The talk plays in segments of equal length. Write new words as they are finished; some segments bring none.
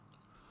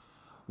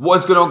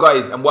What's going on,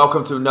 guys, and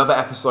welcome to another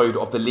episode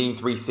of the Lean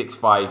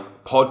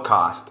 365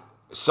 podcast.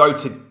 So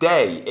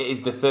today, it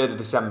is the 3rd of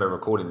December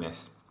recording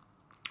this.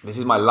 This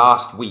is my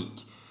last week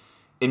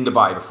in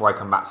Dubai before I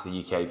come back to the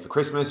UK for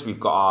Christmas. We've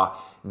got our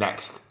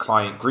next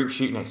client group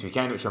shoot next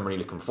weekend, which I'm really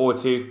looking forward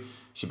to.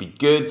 Should be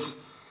good.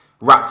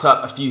 Wrapped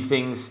up a few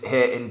things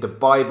here in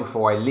Dubai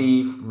before I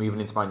leave, moving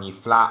into my new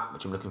flat,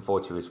 which I'm looking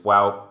forward to as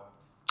well.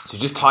 So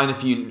just tying a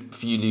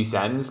few loose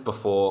ends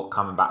before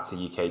coming back to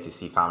the UK to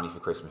see family for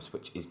Christmas,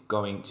 which is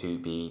going to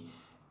be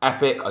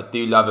epic. I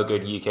do love a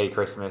good UK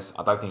Christmas.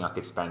 I don't think I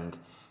could spend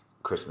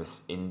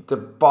Christmas in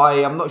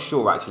Dubai. I'm not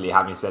sure, actually,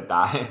 having said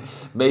that.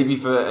 Maybe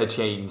for a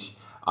change,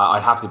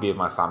 I'd have to be with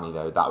my family,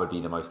 though. That would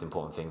be the most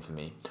important thing for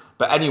me.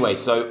 But anyway,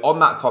 so on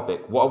that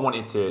topic, what I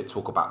wanted to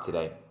talk about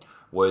today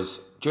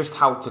was just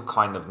how to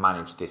kind of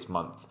manage this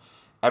month.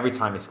 Every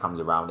time this comes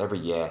around, every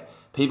year,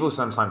 people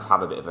sometimes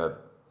have a bit of a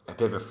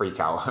freak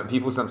out.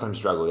 People sometimes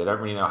struggle. They don't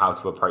really know how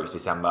to approach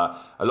December.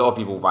 A lot of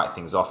people write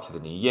things off to the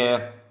new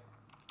year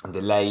and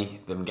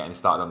delay them getting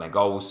started on their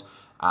goals,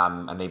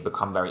 and they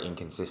become very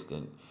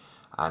inconsistent.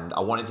 And I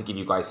wanted to give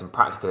you guys some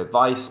practical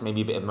advice,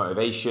 maybe a bit of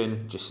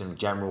motivation, just some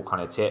general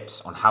kind of tips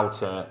on how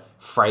to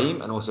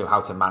frame and also how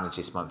to manage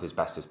this month as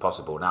best as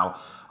possible. Now,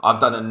 I've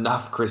done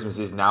enough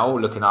Christmases now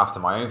looking after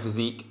my own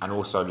physique and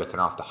also looking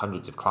after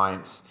hundreds of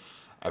clients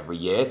every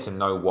year to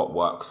know what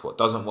works, what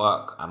doesn't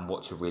work, and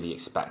what to really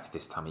expect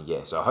this time of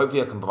year. So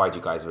hopefully I can provide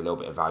you guys with a little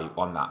bit of value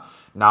on that.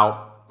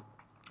 Now,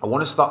 I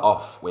want to start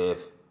off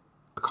with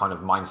a kind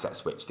of mindset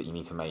switch that you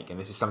need to make. And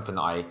this is something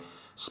that I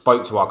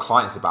spoke to our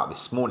clients about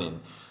this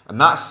morning. And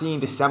that's seeing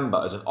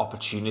December as an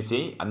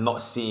opportunity and not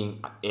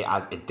seeing it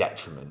as a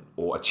detriment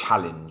or a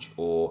challenge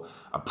or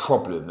a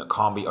problem that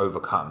can't be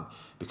overcome.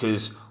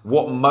 Because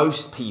what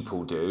most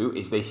people do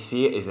is they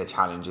see it as a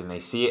challenge and they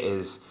see it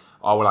as,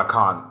 oh, well, I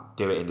can't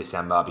do it in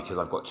December because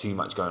I've got too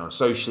much going on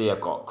socially. I've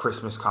got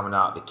Christmas coming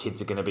up. The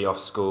kids are going to be off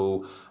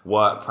school.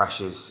 Work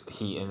pressures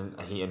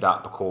heated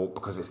up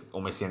because it's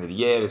almost the end of the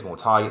year. There's more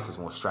targets. There's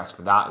more stress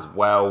for that as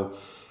well.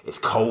 It's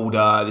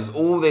colder. There's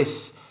all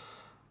this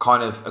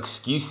kind of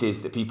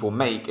excuses that people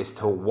make as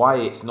to why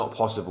it's not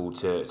possible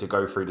to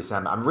go through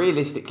December. And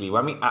realistically,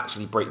 when we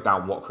actually break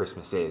down what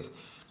Christmas is,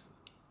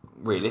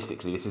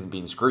 realistically, this isn't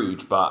being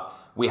Scrooge, but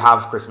we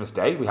have Christmas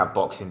Day, we have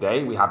Boxing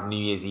Day, we have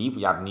New Year's Eve,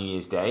 we have New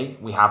Year's Day,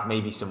 we have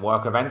maybe some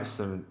work events,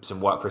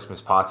 some work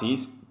Christmas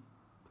parties.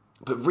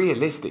 But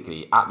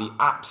realistically, at the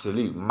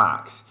absolute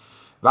max,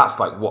 that's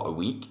like what, a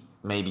week,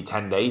 maybe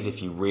 10 days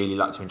if you really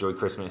like to enjoy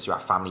Christmas, you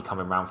have family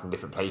coming around from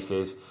different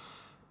places.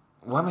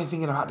 When we're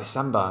thinking about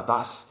December,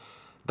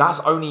 that's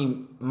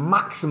only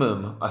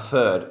maximum a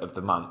third of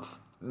the month.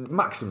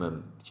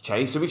 Maximum.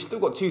 Okay, so we've still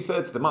got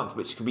 2/3 of the month,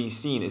 which can be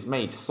seen as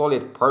made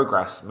solid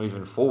progress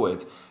moving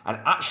forward and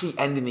actually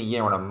ending the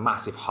year on a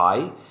massive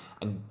high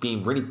and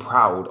being really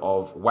proud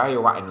of where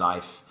you're at in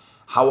life,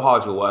 how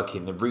hard you're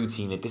working, the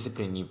routine, the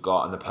discipline you've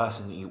got, and the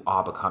person that you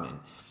are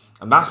becoming.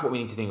 And that's what we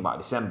need to think about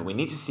December. We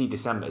need to see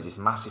December as this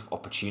massive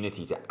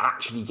opportunity to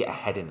actually get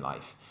ahead in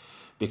life,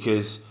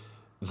 because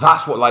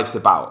that's what life's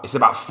about. It's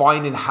about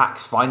finding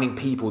hacks, finding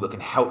people that can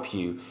help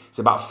you. It's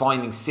about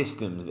finding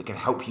systems that can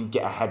help you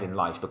get ahead in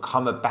life,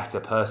 become a better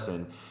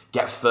person,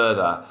 get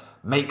further,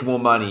 make more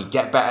money,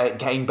 get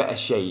in better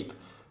shape,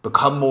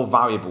 become more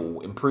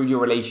valuable, improve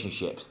your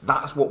relationships.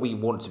 That's what we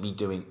want to be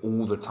doing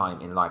all the time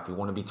in life. We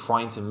want to be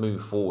trying to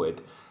move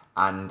forward.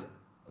 And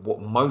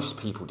what most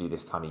people do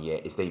this time of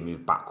year is they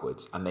move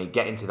backwards and they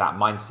get into that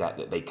mindset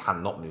that they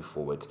cannot move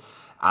forward.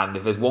 And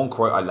if there's one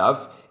quote I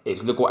love,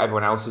 it's look what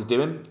everyone else is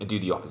doing and do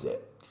the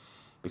opposite.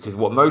 Because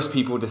what most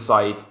people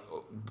decide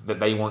that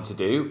they want to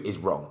do is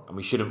wrong, and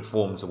we shouldn't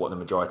form to what the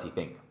majority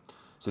think.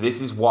 So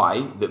this is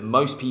why that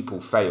most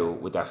people fail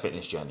with their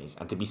fitness journeys.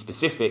 And to be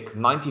specific,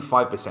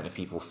 95% of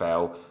people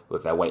fail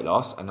with their weight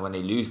loss, and then when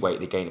they lose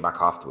weight, they gain it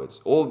back afterwards.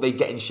 Or they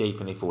get in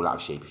shape and they fall out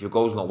of shape. If your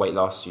goal is not weight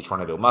loss, you're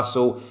trying to build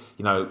muscle,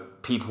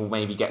 people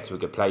maybe get to a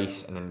good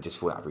place and then just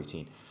fall out of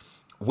routine.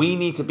 We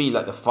need to be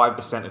like the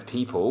 5% of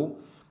people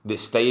that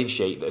stay in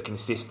shape, that are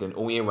consistent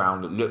all year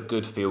round, that look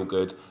good, feel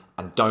good,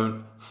 and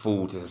don't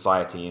fall to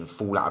society and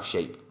fall out of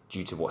shape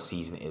due to what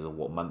season it is or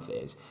what month it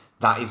is.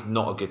 That is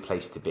not a good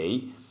place to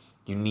be.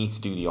 You need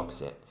to do the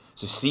opposite.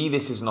 So see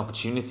this as an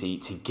opportunity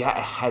to get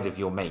ahead of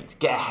your mates,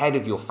 get ahead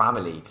of your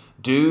family.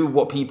 Do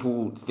what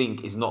people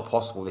think is not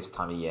possible this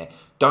time of year.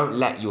 Don't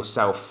let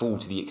yourself fall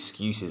to the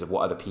excuses of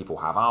what other people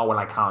have. Oh, well,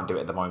 I can't do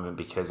it at the moment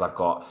because I've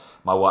got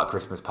my work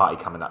Christmas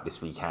party coming up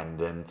this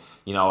weekend and,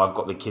 I've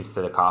got the kids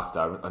to look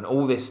after and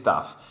all this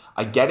stuff.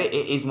 I get it.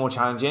 It is more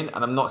challenging,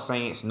 and I'm not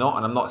saying it's not,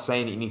 and I'm not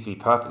saying that you need to be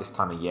perfect this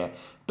time of year,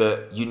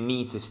 but you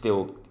need to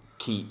still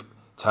keep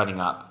turning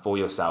up for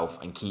yourself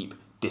and keep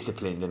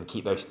disciplined and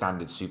keep those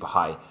standards super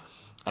high.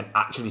 And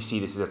actually see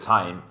this as a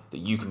time that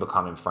you can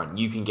become in front,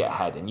 you can get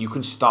ahead, and you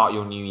can start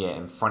your new year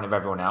in front of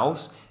everyone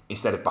else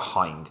instead of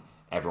behind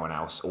everyone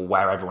else, or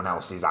where everyone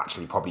else is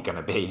actually probably going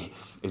to be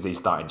as they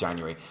start in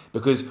January.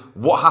 Because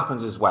what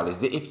happens as well is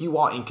that if you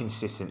are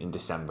inconsistent in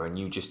December and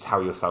you just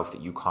tell yourself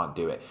that you can't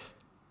do it,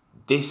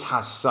 this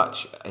has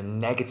such a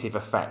negative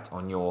effect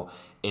on your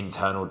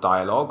internal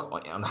dialogue,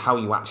 on how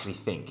you actually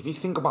think. If you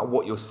think about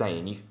what you're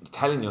saying, you're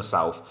telling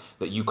yourself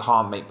that you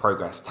can't make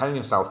progress, telling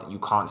yourself that you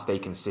can't stay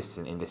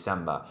consistent in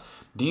December,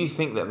 do you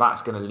think that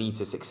that's going to lead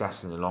to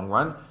success in the long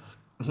run?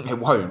 It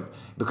won't,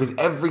 because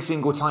every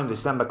single time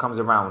December comes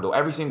around, or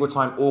every single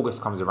time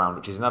August comes around,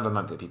 which is another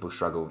month that people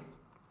struggle,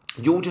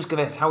 you're just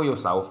going to tell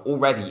yourself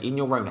already in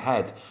your own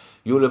head,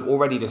 you'll have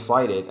already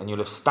decided and you'll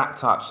have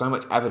stacked up so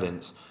much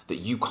evidence that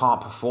you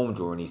can't perform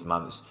during these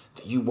months,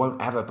 that you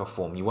won't ever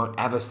perform, you won't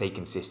ever stay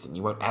consistent,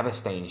 you won't ever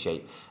stay in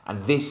shape.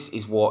 And this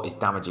is what is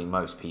damaging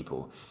most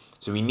people.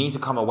 So we need to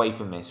come away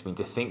from this. We need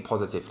to think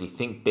positively,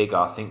 think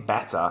bigger, think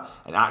better,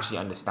 and actually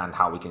understand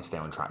how we can stay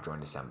on track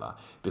during December.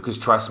 Because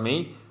trust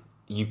me,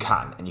 you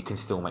can, and you can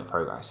still make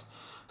progress.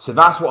 So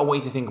that's what I want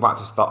you to think about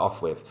to start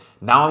off with.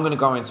 Now I'm going to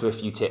go into a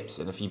few tips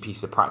and a few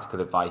pieces of practical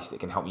advice that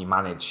can help you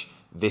manage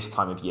this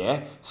time of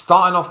year.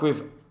 Starting off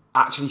with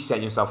actually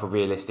setting yourself a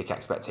realistic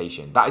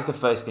expectation. That is the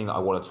first thing that I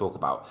want to talk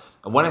about.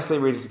 And when I say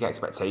realistic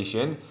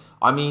expectation,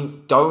 I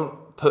mean,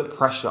 don't put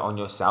pressure on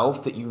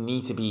yourself that you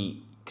need to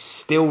be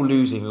still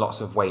losing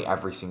lots of weight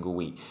every single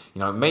week. You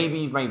know, maybe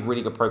you've made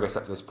really good progress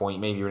up to this point.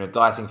 Maybe you're in a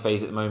dieting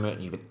phase at the moment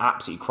and you've been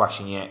absolutely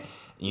crushing it.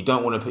 You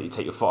don't want to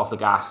take your foot off the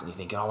gas and you're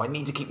thinking, oh, I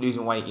need to keep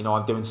losing weight. You know,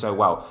 I'm doing so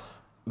well.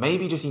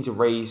 Maybe you just need to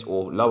raise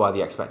or lower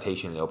the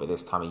expectation a little bit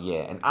this time of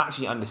year and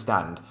actually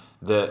understand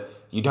that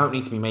you don't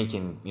need to be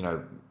making, you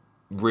know,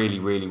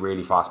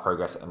 really fast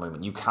progress at the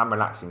moment. You can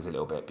relax things a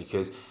little bit,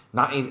 because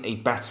that is a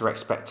better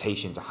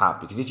expectation to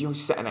have. Because if you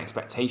set an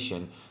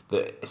expectation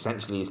that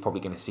essentially is probably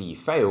going to see you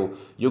fail,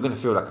 you're going to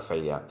feel like a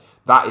failure.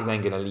 That is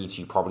then going to lead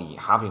to you probably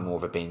having more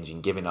of a binge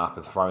and giving up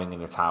and throwing in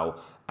the towel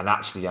and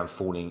actually then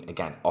falling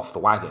again off the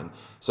wagon.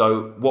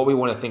 So what we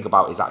want to think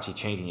about is actually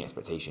changing the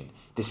expectation.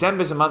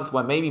 December is a month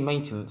where maybe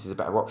maintenance is a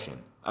better option.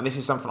 And this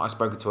is something I've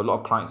spoken to a lot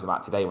of clients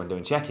about today when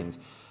doing check-ins,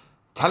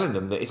 telling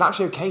them that it's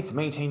actually okay to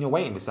maintain your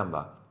weight in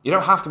December. You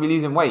don't have to be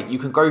losing weight. You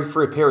can go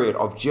through a period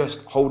of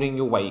just holding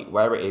your weight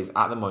where it is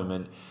at the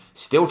moment,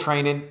 still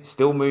training,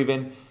 still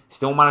moving,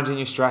 still managing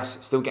your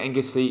stress, still getting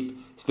good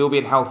sleep, still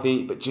being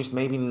healthy, but just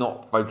maybe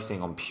not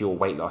focusing on pure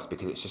weight loss,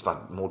 because it's just a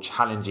more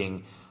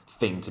challenging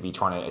thing to be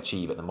trying to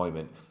achieve at the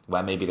moment,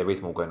 where maybe there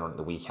is more going on at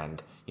the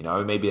weekend. You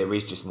know, maybe there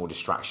is just more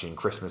distraction,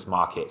 Christmas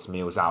markets,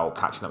 meals out,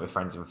 catching up with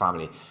friends and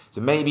family.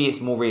 So maybe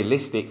it's more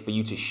realistic for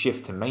you to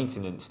shift to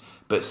maintenance,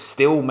 but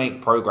still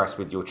make progress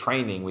with your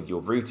training, with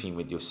your routine,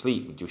 with your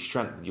sleep, with your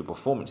strength, with your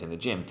performance in the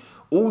gym.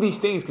 All these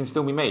things can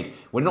still be made.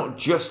 We're not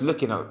just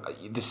looking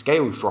at the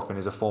scales dropping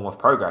as a form of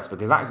progress,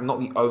 because that's not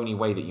the only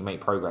way that you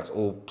make progress,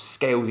 or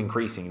scales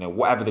increasing, you know,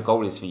 whatever the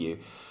goal is for you.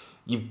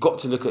 You've got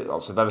to look at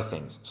lots of other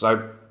things.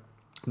 So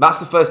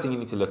that's the first thing you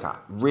need to look at.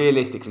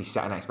 Realistically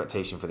set an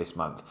expectation for this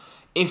month.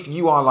 If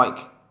you are like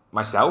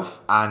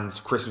myself and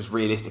Christmas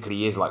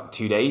realistically is like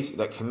 2 days,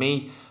 like for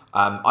me,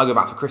 I go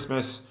back for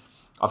Christmas.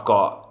 I've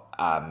got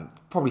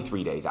probably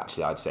 3 days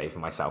actually, I'd say, for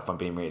myself. I'm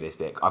being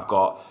realistic. I've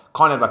got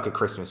kind of like a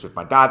Christmas with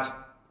my dad,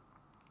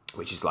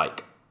 which is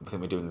like, I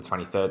think we're doing the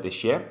 23rd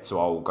this year. So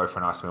I'll go for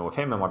a nice meal with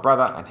him and my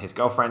brother and his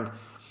girlfriend.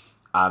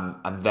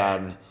 And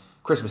then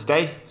Christmas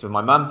Day, so with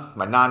my mum,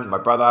 my nan, my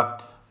brother.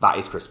 That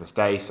is Christmas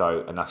Day,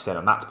 so enough said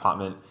on that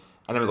department.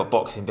 And then we've got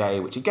Boxing Day,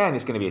 which again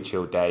is going to be a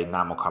chill day.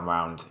 Nan will come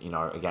around, you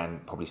know,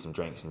 again, probably some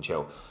drinks and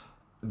chill.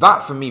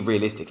 That for me,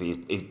 realistically,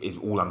 is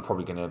all I'm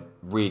probably going to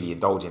really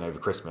indulge in over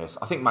Christmas.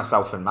 I think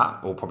myself and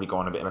Matt will probably go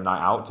on a bit of a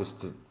night out,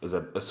 just as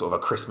a sort of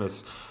a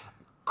Christmas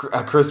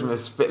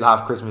fit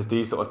laugh, Christmas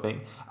do sort of thing.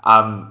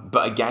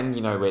 But again,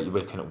 you know, we're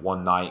looking at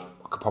one night.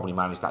 I could probably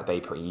manage that day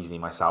pretty easily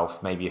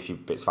myself. Maybe a few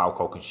bits of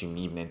alcohol consumed in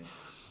the evening.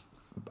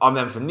 And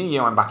then for New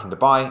Year, I'm back in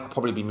Dubai. I'll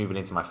probably be moving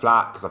into my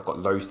flat because I've got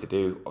loads to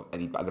do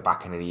at the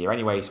back end of the year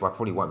anyway. So I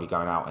probably won't be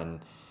going out and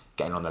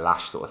getting on the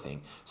lash sort of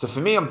thing. So for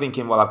me, I'm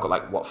thinking, well, I've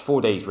got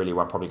 4 days really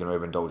where I'm probably going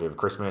to overindulge over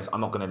Christmas.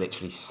 I'm not going to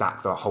literally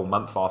sack the whole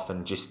month off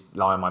and just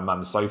lie on my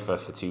mum's sofa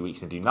for 2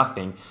 weeks and do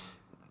nothing.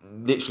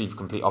 Literally the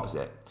complete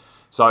opposite.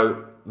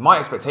 So my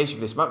expectation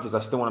for this month is I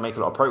still want to make a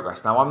lot of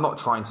progress. Now, I'm not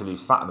trying to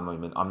lose fat at the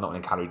moment. I'm not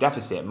in a calorie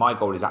deficit. My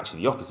goal is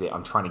actually the opposite.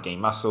 I'm trying to gain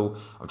muscle.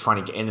 I'm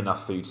trying to get in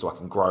enough food so I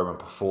can grow and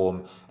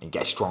perform and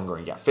get stronger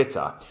and get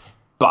fitter.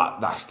 But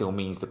that still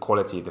means the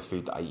quality of the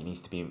food that I eat needs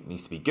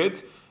to be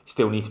good.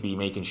 Still need to be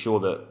making sure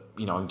that,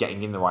 you know, I'm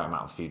getting in the right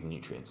amount of food and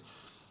nutrients.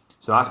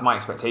 So that's my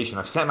expectation.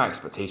 I've set my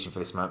expectation for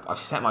this month. I've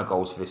set my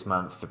goals for this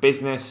month for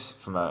business,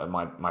 for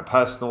my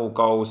personal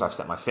goals. I've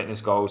set my fitness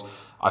goals.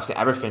 I've set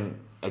everything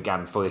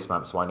again for this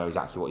month, so I know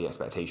exactly what the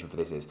expectation for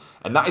this is.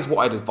 And that is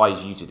what I'd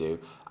advise you to do.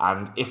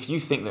 And if you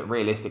think that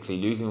realistically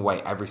losing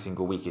weight every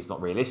single week is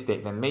not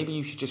realistic, then maybe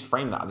you should just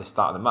frame that at the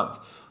start of the month.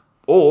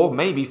 Or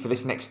maybe for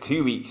this next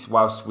 2 weeks,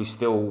 whilst we're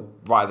still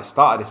right at the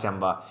start of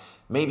December,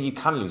 maybe you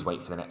can lose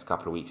weight for the next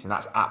couple of weeks, and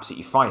that's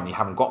absolutely fine. You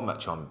haven't got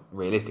much on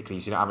realistically,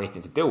 so you don't have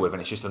anything to deal with,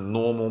 and it's just a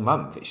normal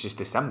month. It's just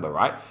December,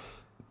 right?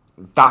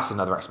 That's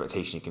another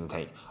expectation you can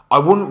take. I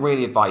wouldn't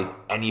really advise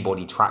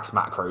anybody tracks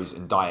macros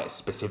and diets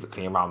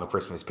specifically around the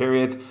Christmas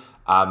period.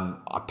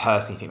 I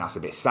personally think that's a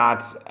bit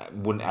sad.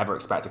 Wouldn't ever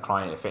expect a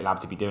client at FitLab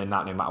to be doing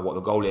that, no matter what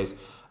the goal is.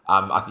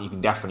 I think you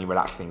can definitely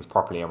relax things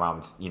properly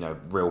around,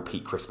 real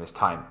peak Christmas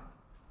time.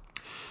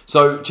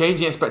 So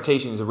changing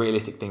expectations is a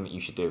realistic thing that you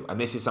should do. And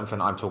this is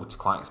something I'm talking to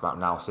clients about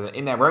now. So that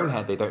in their own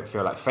head, they don't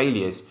feel like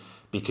failures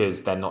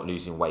because they're not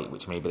losing weight,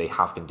 which maybe they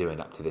have been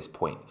doing up to this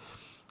point.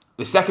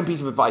 The second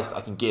piece of advice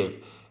I can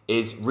give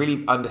is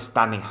really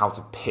understanding how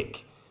to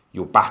pick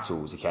your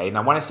battles, okay?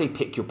 Now, when I say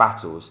pick your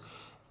battles,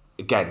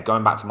 again,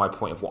 going back to my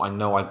point of what I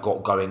know I've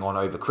got going on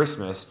over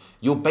Christmas,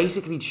 you're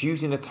basically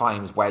choosing the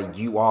times where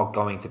you are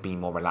going to be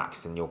more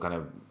relaxed and you're going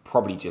to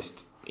probably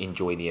just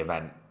enjoy the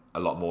event a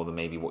lot more than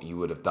maybe what you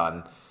would have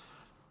done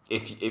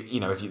if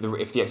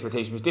the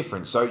expectation was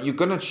different. So you're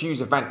going to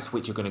choose events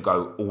which you're going to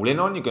go all in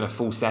on, you're going to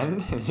full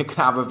send, and you're going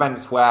to have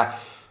events where,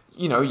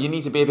 you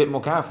need to be a bit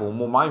more careful,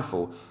 more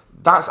mindful.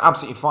 That's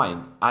absolutely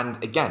fine.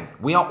 And again,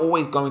 we are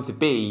always going to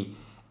be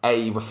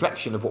a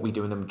reflection of what we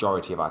do in the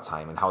majority of our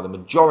time and how the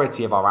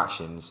majority of our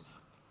actions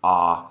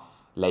are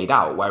laid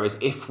out. Whereas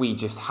if we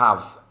just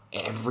have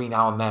every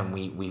now and then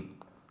we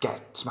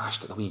get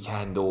smashed at the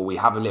weekend, or we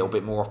have a little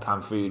bit more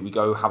off-plan food, we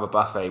go have a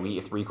buffet, we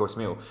eat a 3-course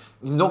meal,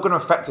 it's not going to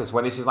affect us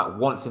when this is like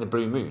once in a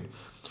blue moon.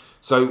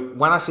 So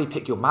when I say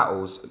pick your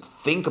battles,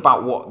 think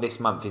about what this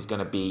month is going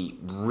to be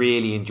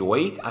really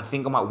enjoyed and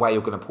think about where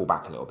you're going to pull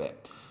back a little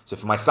bit. So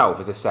for myself,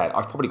 as I said,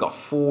 I've probably got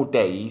 4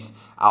 days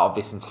out of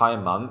this entire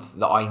month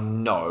that I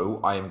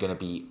know I am going to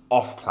be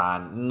off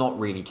plan, not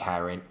really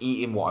caring,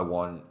 eating what I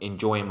want,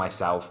 enjoying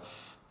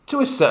myself to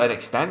a certain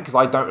extent, because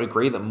I don't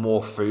agree that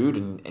more food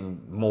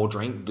and more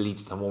drink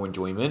leads to more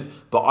enjoyment,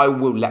 but I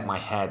will let my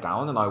hair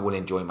down and I will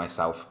enjoy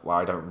myself where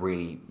I don't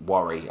really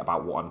worry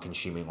about what I'm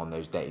consuming on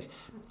those days.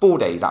 4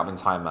 days out of the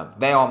entire month.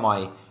 They are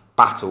my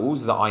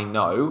battles that I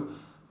know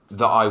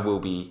that I will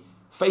be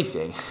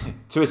facing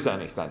to a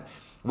certain extent.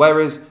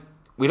 Whereas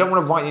we don't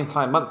want to write the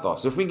entire month off.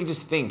 So if we can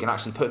just think and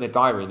actually put in the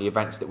diary the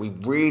events that we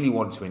really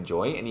want to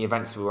enjoy and the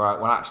events where,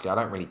 well, actually, I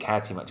don't really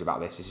care too much about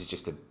this. This is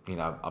just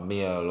a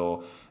meal,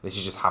 or this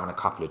is just having a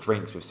couple of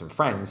drinks with some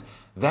friends.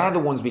 They're the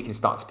ones we can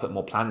start to put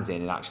more plans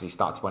in and actually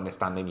start to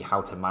understand maybe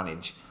how to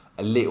manage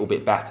a little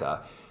bit better.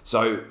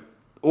 So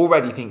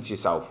already think to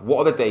yourself, what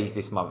are the days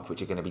this month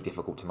which are going to be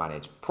difficult to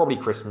manage? Probably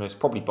Christmas,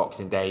 probably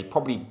Boxing Day,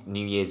 probably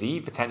New Year's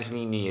Eve,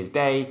 potentially New Year's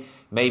Day,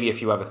 maybe a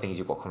few other things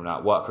you've got coming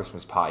out, work,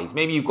 Christmas parties.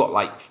 Maybe you've got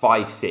like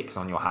 5, 6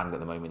 on your hand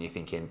at the moment. You're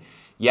thinking,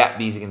 yeah,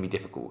 these are going to be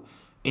difficult.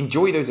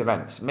 Enjoy those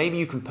events. Maybe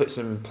you can put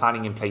some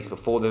planning in place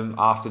before them,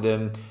 after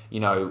them,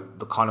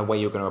 the kind of way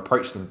you're going to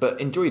approach them, but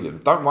enjoy them.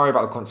 Don't worry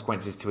about the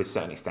consequences to a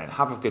certain extent.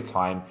 Have a good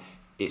time.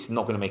 It's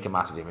not going to make a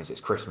massive difference.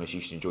 It's Christmas.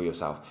 You should enjoy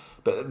yourself.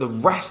 But the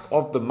rest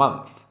of the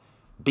month,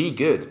 be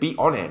good, be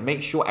on it,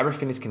 make sure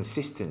everything is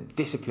consistent,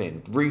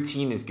 disciplined,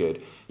 routine is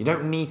good. You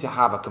don't need to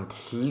have a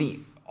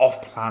complete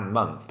off-plan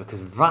month,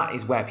 because that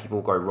is where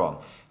people go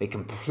wrong. They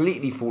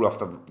completely fall off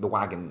the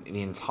wagon in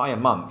the entire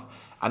month,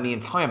 and the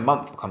entire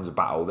month becomes a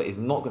battle that is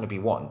not going to be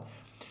won.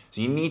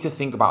 So you need to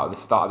think about at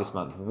the start of this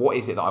month, what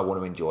is it that I want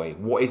to enjoy?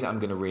 What is it I'm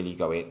going to really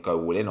go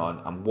all in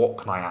on? And what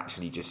can I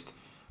actually just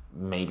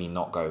maybe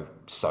not go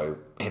so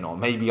in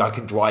on? Maybe I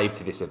can drive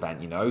to this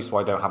event, so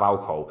I don't have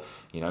alcohol.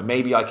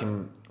 Maybe I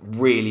can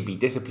really be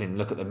disciplined,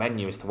 look at the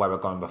menu as to where we're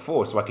going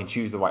before, so I can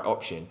choose the right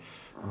option.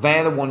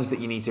 They're the ones that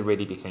you need to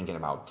really be thinking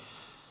about.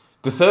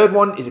 The third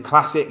one is a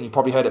classic, and you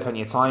probably heard it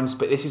plenty of times,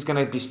 but this is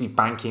going to just be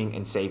banking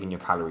and saving your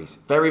calories.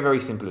 Very,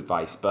 very simple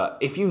advice, but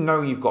if you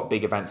know you've got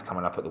big events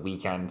coming up at the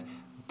weekend,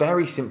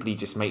 very simply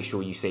just make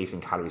sure you save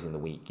some calories in the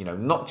week.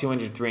 Not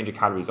 200, 300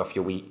 calories off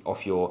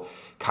your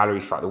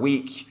calories throughout the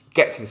week.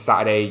 Get to the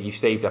Saturday, you've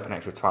saved up an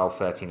extra 12,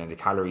 1300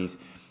 calories.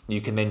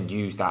 You can then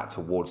use that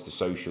towards the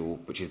social,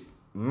 which is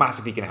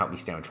massively going to help you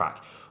stay on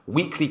track.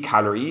 Weekly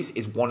calories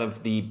is one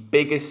of the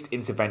biggest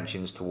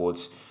interventions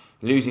towards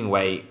losing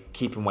weight,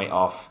 keeping weight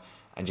off,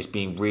 and just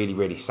being really,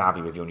 really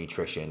savvy with your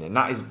nutrition. And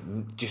that is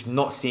just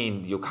not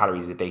seeing your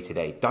calories as a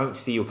day-to-day. Don't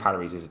see your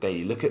calories as a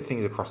daily. Look at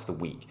things across the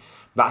week.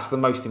 That's the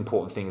most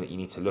important thing that you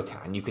need to look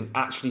at. And you can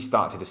actually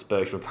start to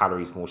disperse your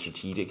calories more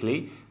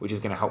strategically, which is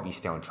going to help you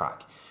stay on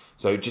track.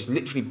 So just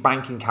literally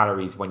banking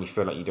calories when you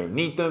feel like you don't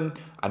need them,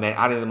 and then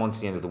adding them on to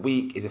the end of the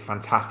week is a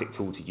fantastic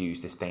tool to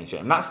use to stay in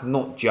shape. And that's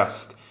not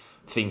just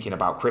thinking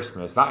about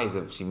Christmas. That is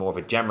obviously more of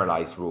a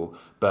generalized rule,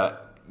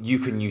 but you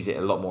can use it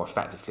a lot more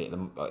effectively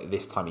at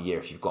this time of year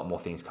if you've got more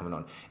things coming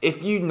on.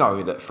 If you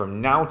know that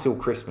from now till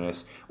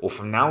Christmas or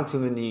from now till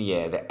the new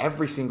year, that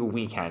every single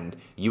weekend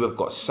you have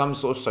got some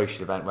sort of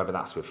social event, whether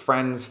that's with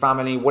friends,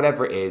 family,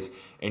 whatever it is,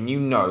 and you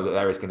know that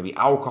there is going to be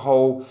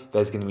alcohol,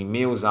 there's going to be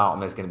meals out,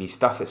 and there's going to be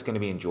stuff that's going to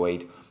be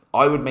enjoyed,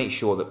 I would make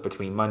sure that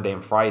between Monday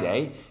and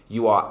Friday,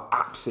 you are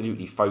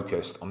absolutely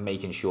focused on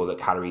making sure that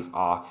calories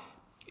are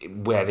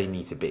where they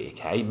need to be,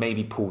 okay?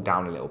 Maybe pulled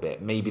down a little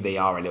bit. Maybe they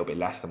are a little bit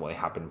less than what they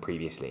have been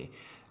previously.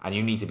 And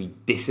you need to be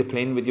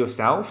disciplined with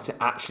yourself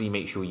to actually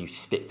make sure you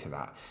stick to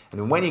that. And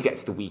then when you get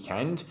to the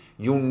weekend,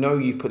 you'll know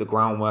you've put the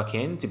groundwork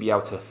in to be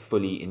able to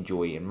fully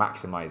enjoy and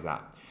maximize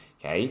that,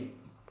 okay?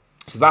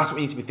 So that's what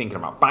you need to be thinking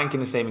about,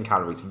 banking and saving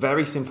calories.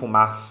 Very simple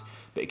maths,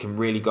 but it can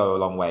really go a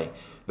long way.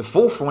 The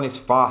fourth one is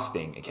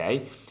fasting,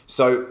 okay?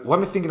 So when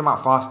we're thinking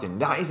about fasting,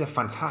 that is a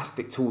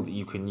fantastic tool that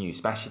you can use,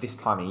 especially this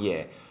time of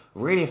year.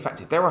 Really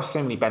effective. There are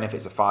so many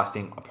benefits of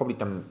fasting. I've probably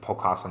done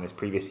podcasts on this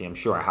previously. I'm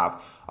sure I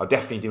have. I'll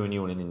definitely do a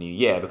new one in the new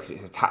year because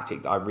it's a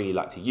tactic that I really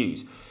like to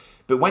use.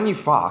 But when you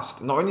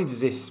fast, not only does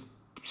this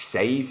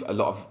save a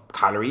lot of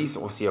calories,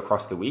 obviously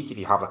across the week, if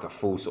you have like a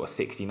full sort of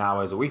 16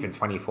 hours or even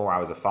 24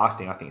 hours of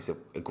fasting, I think it's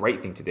a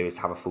great thing to do is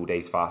to have a full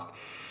day's fast.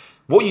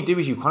 What you do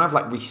is you kind of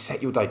like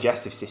reset your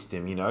digestive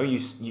system,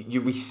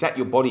 you reset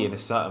your body in a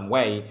certain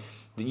way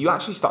that you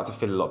actually start to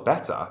feel a lot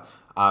better.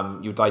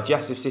 Your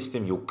digestive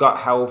system, your gut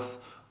health,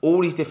 all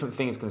these different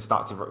things can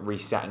start to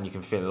reset and you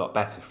can feel a lot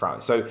better throughout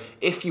it. So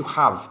if you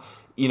have,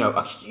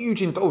 a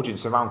huge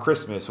indulgence around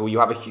Christmas or you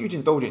have a huge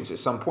indulgence at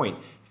some point,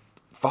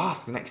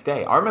 fast the next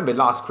day. I remember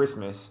last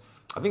Christmas,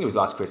 I think it was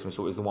last Christmas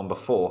or it was the one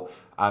before,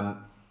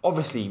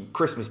 obviously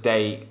Christmas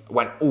Day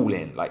went all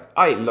in. Like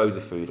I ate loads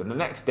of food and the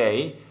next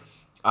day,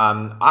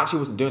 I actually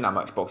wasn't doing that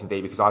much Boxing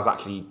Day because I was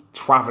actually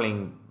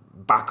traveling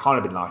back, can't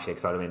have been last year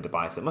because I'd have been in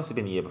Dubai, so it must have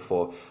been the year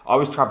before. I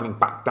was traveling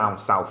back down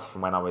south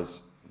from when I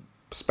was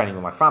spending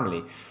with my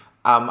family.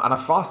 And I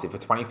fasted for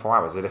 24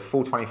 hours. I did a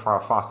full 24-hour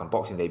fast on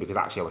Boxing Day because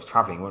actually I was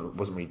traveling,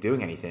 wasn't really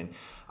doing anything.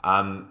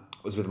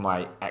 Was with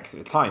my ex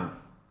at the time.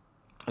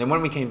 And then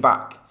when we came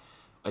back,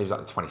 it was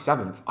like the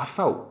 27th, I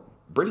felt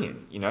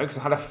brilliant, because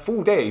I had a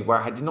full day where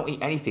I did not eat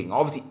anything.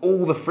 Obviously,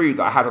 all the food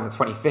that I had on the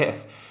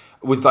 25th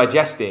was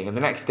digesting, and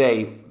the next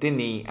day,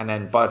 didn't eat, and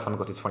then by the time I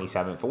got to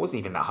 27th, I wasn't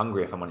even that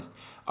hungry, if I'm honest.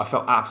 I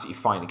felt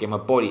absolutely fine. It gave my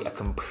body a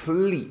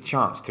complete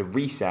chance to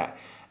reset,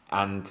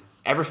 and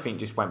everything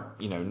just went,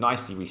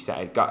 nicely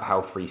reset. Gut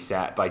health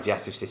reset,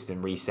 digestive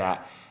system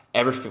reset,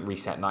 everything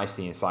reset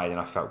nicely inside and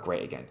I felt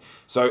great again.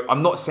 So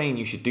I'm not saying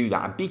you should do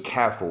that, and be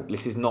careful.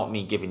 This is not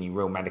me giving you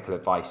real medical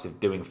advice of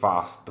doing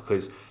fast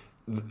because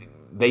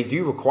they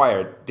do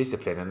require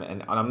discipline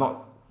and I'm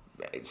not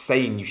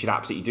saying you should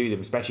absolutely do them,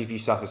 especially if you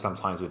suffer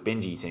sometimes with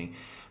binge eating.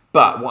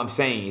 But what I'm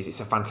saying is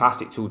it's a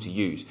fantastic tool to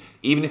use.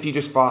 Even if you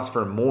just fast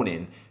for a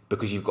morning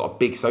because you've got a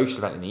big social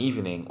event in the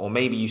evening, or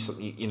maybe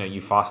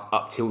you fast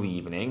up till the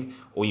evening,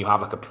 or you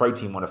have like a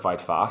protein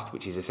modified fast,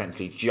 which is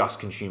essentially just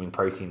consuming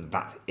protein,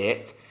 that's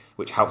it,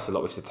 which helps a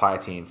lot with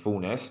satiety and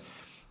fullness.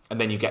 And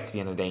then you get to the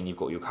end of the day and you've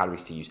got your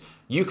calories to use.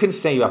 You can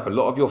save up a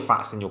lot of your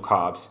fats and your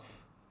carbs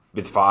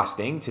with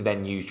fasting to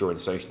then use during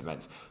social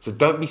events. So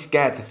don't be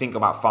scared to think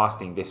about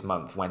fasting this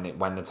month when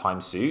the time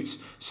suits,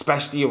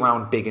 especially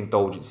around big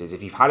indulgences.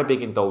 If you've had a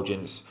big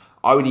indulgence,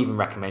 I would even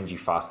recommend you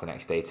fast the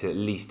next day to at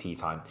least tea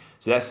time.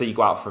 So let's say you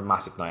go out for a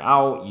massive night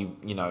out, you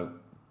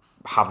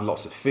have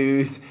lots of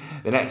food.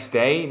 The next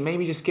day,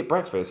 maybe just skip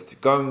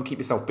breakfast. Go and keep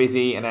yourself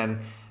busy and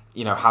then,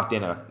 have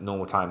dinner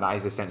normal time. That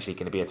is essentially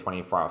going to be a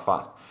 24-hour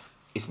fast.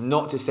 It's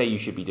not to say you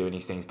should be doing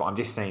these things, but I'm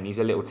just saying these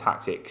are little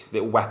tactics,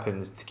 little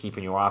weapons to keep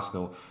in your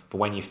arsenal for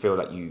when you feel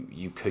that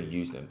you could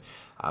use them.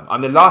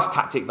 And the last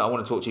tactic that I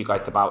want to talk to you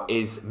guys about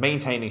is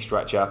maintaining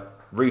structure,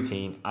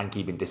 routine, and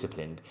keeping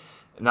disciplined.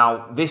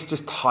 Now, this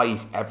just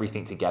ties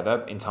everything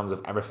together in terms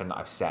of everything that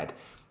I've said.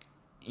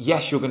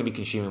 Yes, you're going to be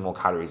consuming more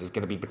calories. There's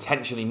going to be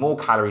potentially more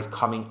calories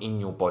coming in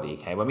your body,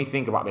 okay? When we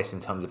think about this in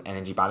terms of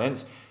energy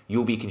balance,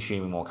 you'll be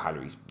consuming more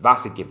calories.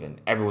 That's a given.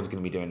 Everyone's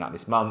going to be doing that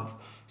this month.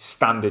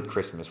 Standard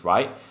Christmas,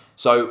 right?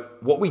 So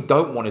what we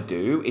don't want to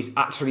do is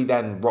actually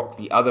then rock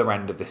the other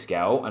end of the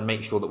scale and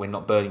make sure that we're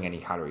not burning any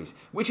calories,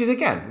 which is,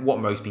 again, what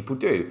most people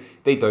do.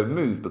 They don't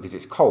move because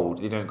it's cold.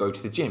 They don't go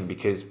to the gym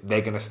because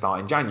they're going to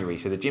start in January,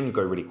 so the gyms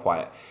go really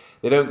quiet.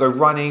 They don't go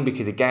running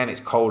because, again,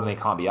 it's cold and they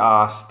can't be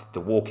asked. The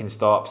walking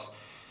stops.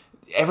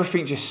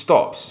 Everything just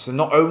stops. So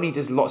not only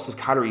does lots of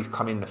calories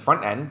come in the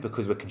front end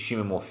because we're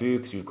consuming more food,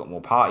 because we've got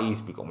more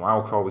parties, we've got more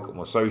alcohol, we've got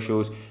more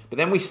socials, but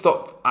then we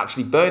stop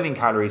actually burning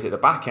calories at the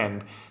back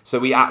end, so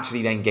we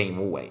actually then gain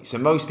more weight. So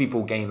most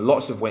people gain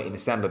lots of weight in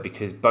December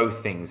because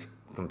both things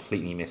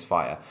completely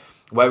misfire.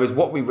 Whereas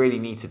what we really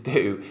need to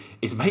do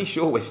is make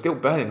sure we're still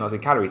burning lots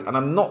of calories. And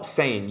I'm not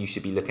saying you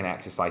should be looking at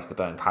exercise to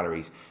burn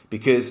calories,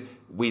 because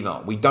we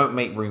don't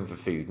make room for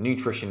food.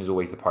 Nutrition is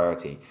always the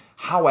priority.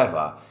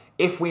 However,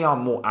 if we are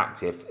more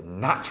active,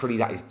 naturally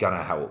that is going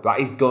to help. That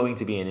is going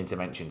to be an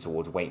intervention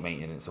towards weight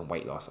maintenance and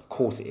weight loss. Of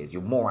course it is.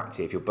 You're more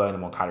active, you're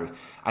burning more calories.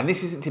 And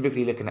this isn't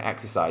typically looking at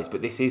exercise,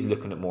 but this is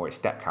looking at more at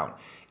step count.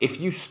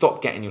 If you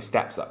stop getting your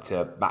steps up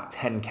to that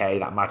 10K,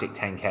 that magic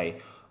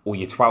 10K, or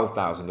your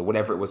 12,000 or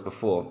whatever it was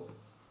before,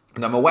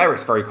 and I'm aware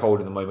it's very cold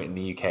at the moment in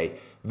the UK,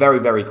 very,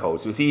 very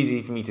cold. So it's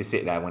easy for me to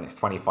sit there when it's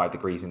 25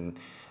 degrees and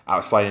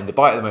outside in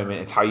Dubai at the moment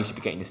and tell you should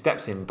be getting your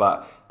steps in.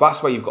 But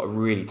that's where you've got to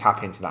really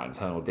tap into that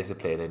internal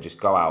discipline and just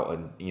go out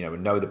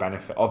and, know the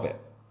benefit of it.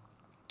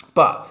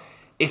 But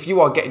if you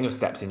are getting your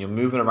steps in, you're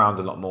moving around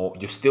a lot more,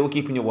 you're still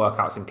keeping your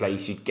workouts in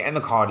place, you're getting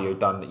the cardio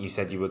done that you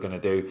said you were going to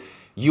do,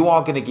 you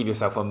are going to give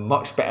yourself a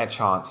much better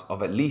chance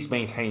of at least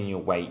maintaining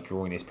your weight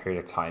during this period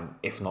of time,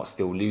 if not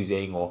still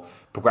losing or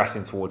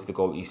progressing towards the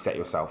goal that you set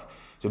yourself.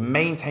 So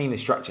maintain the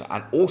structure.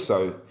 And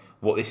also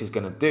what this is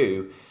going to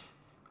do,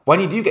 When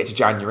you do get to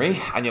January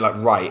and you're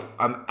like, right,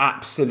 I'm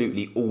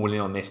absolutely all in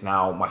on this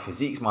now. My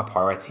physique's my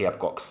priority. I've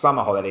got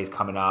summer holidays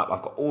coming up.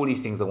 I've got all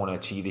these things I want to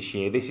achieve this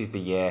year. This is the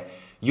year.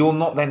 You're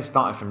not then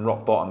starting from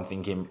rock bottom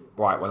thinking,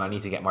 right, well, I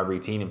need to get my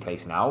routine in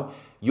place now.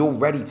 You're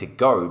ready to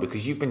go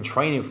because you've been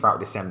training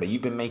throughout December.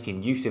 You've been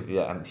making use of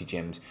the empty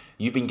gyms.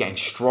 You've been getting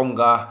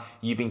stronger.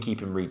 You've been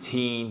keeping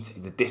routines,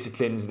 the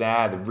disciplines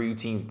there, the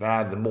routines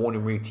there, the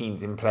morning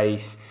routines in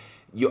place.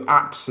 You're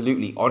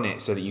absolutely on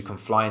it so that you can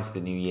fly into the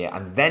new year,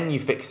 and then you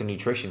fix the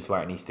nutrition to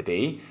where it needs to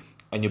be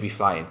and you'll be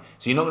flying.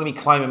 So you're not going to be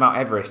climbing Mount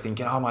Everest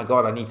thinking, oh my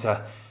God, I need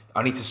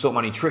to sort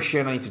my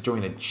nutrition. I need to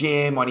join a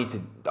gym. I need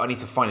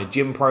to find a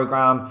gym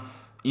program.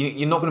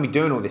 You're not going to be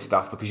doing all this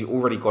stuff because you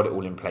already got it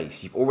all in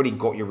place. You've already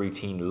got your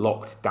routine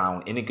locked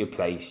down in a good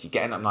place. You're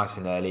getting up nice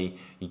and early.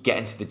 You get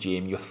into the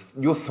gym.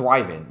 You're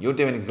thriving. You're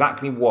doing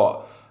exactly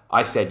what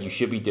I said you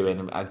should be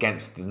doing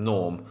against the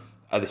norm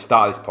at the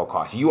start of this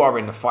podcast. You are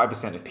in the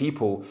 5% of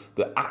people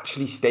that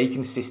actually stay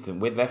consistent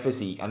with their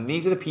physique. And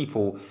these are the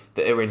people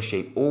that are in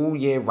shape all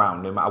year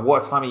round. No matter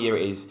what time of year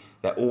it is,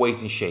 they're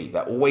always in shape.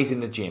 They're always in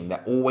the gym.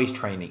 They're always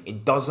training.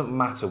 It doesn't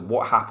matter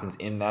what happens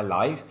in their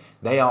life.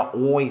 They are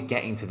always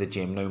getting to the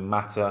gym no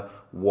matter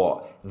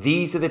what.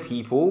 These are the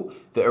people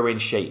that are in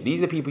shape.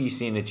 These are the people you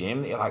see in the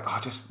gym that you're like, oh,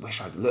 I just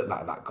wish I looked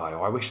like that guy,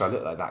 or I wish I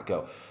looked like that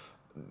girl.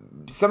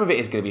 Some of it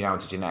is going to be down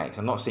to genetics.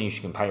 I'm not saying you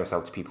should compare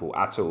yourself to people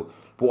at all.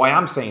 But what I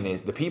am saying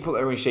is the people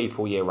that are in shape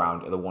all year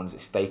round are the ones that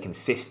stay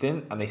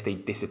consistent and they stay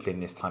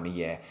disciplined this time of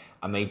year.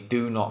 And they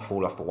do not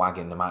fall off the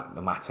wagon no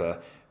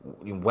matter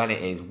when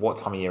it is, what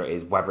time of year it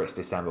is, whether it's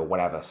December,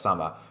 whatever,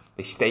 summer.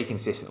 They stay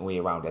consistent all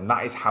year round. And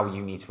that is how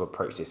you need to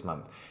approach this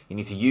month. You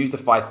need to use the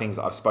 5 things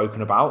that I've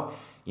spoken about.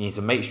 You need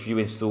to make sure you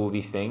install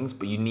these things,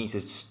 but you need to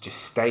just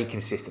stay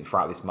consistent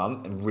throughout this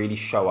month and really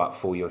show up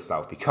for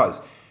yourself,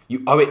 because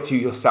you owe it to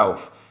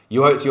yourself.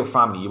 You owe it to your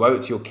family. You owe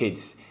it to your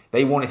kids.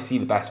 They want to see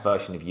the best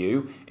version of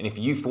you. And if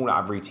you fall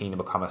out of routine and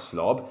become a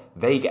slob,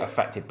 they get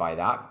affected by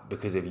that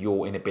because of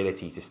your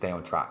inability to stay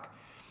on track.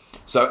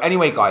 So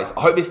anyway, guys,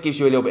 I hope this gives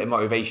you a little bit of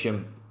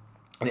motivation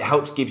and it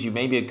helps gives you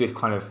maybe a good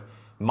kind of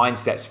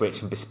mindset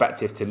switch and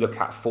perspective to look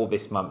at for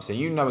this month, so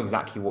you know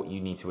exactly what you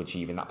need to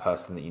achieve in that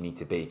person that you need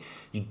to be.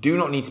 You do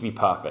not need to be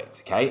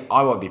perfect, okay?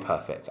 I won't be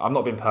perfect. I've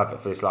not been perfect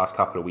for this last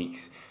couple of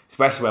weeks,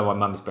 especially when my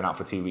mum's been out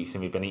for 2 weeks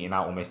and we've been eating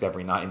out almost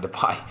every night in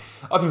Dubai.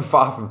 I've been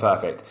far from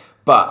perfect,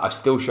 but I've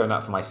still shown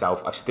up for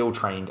myself. I've still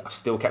trained. I've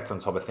still kept on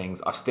top of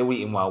things. I've still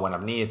eaten well when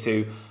I've needed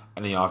to,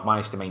 and I've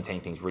managed to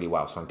maintain things really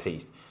well, so I'm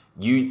pleased.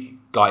 You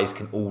guys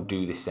can all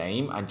do the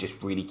same and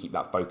just really keep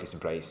that focus in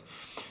place.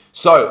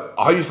 So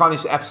I hope you found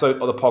this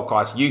episode of the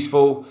podcast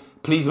useful.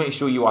 Please make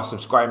sure you are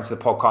subscribing to the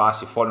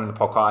podcast. You're following the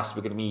podcast.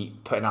 We're going to be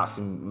putting out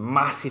some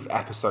massive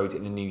episodes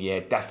in the new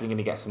year. Definitely going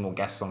to get some more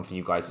guests on for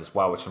you guys as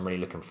well, which I'm really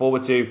looking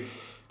forward to.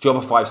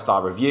 Drop a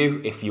 5-star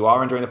review if you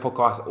are enjoying the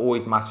podcast.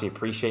 Always massively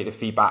appreciate the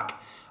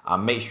feedback.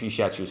 Make sure you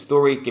share to your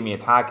story. Give me a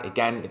tag.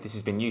 Again, if this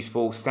has been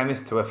useful, send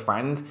this to a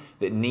friend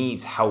that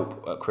needs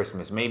help at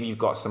Christmas. Maybe you've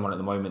got someone at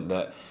the moment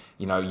that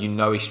you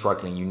know is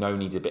struggling,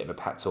 needs a bit of a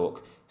pep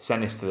talk.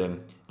 Send this to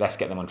them. Let's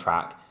get them on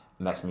track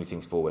and let's move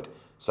things forward.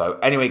 So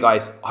anyway,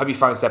 guys, I hope you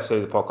found this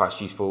episode of the podcast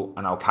useful,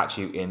 and I'll catch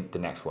you in the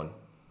next one.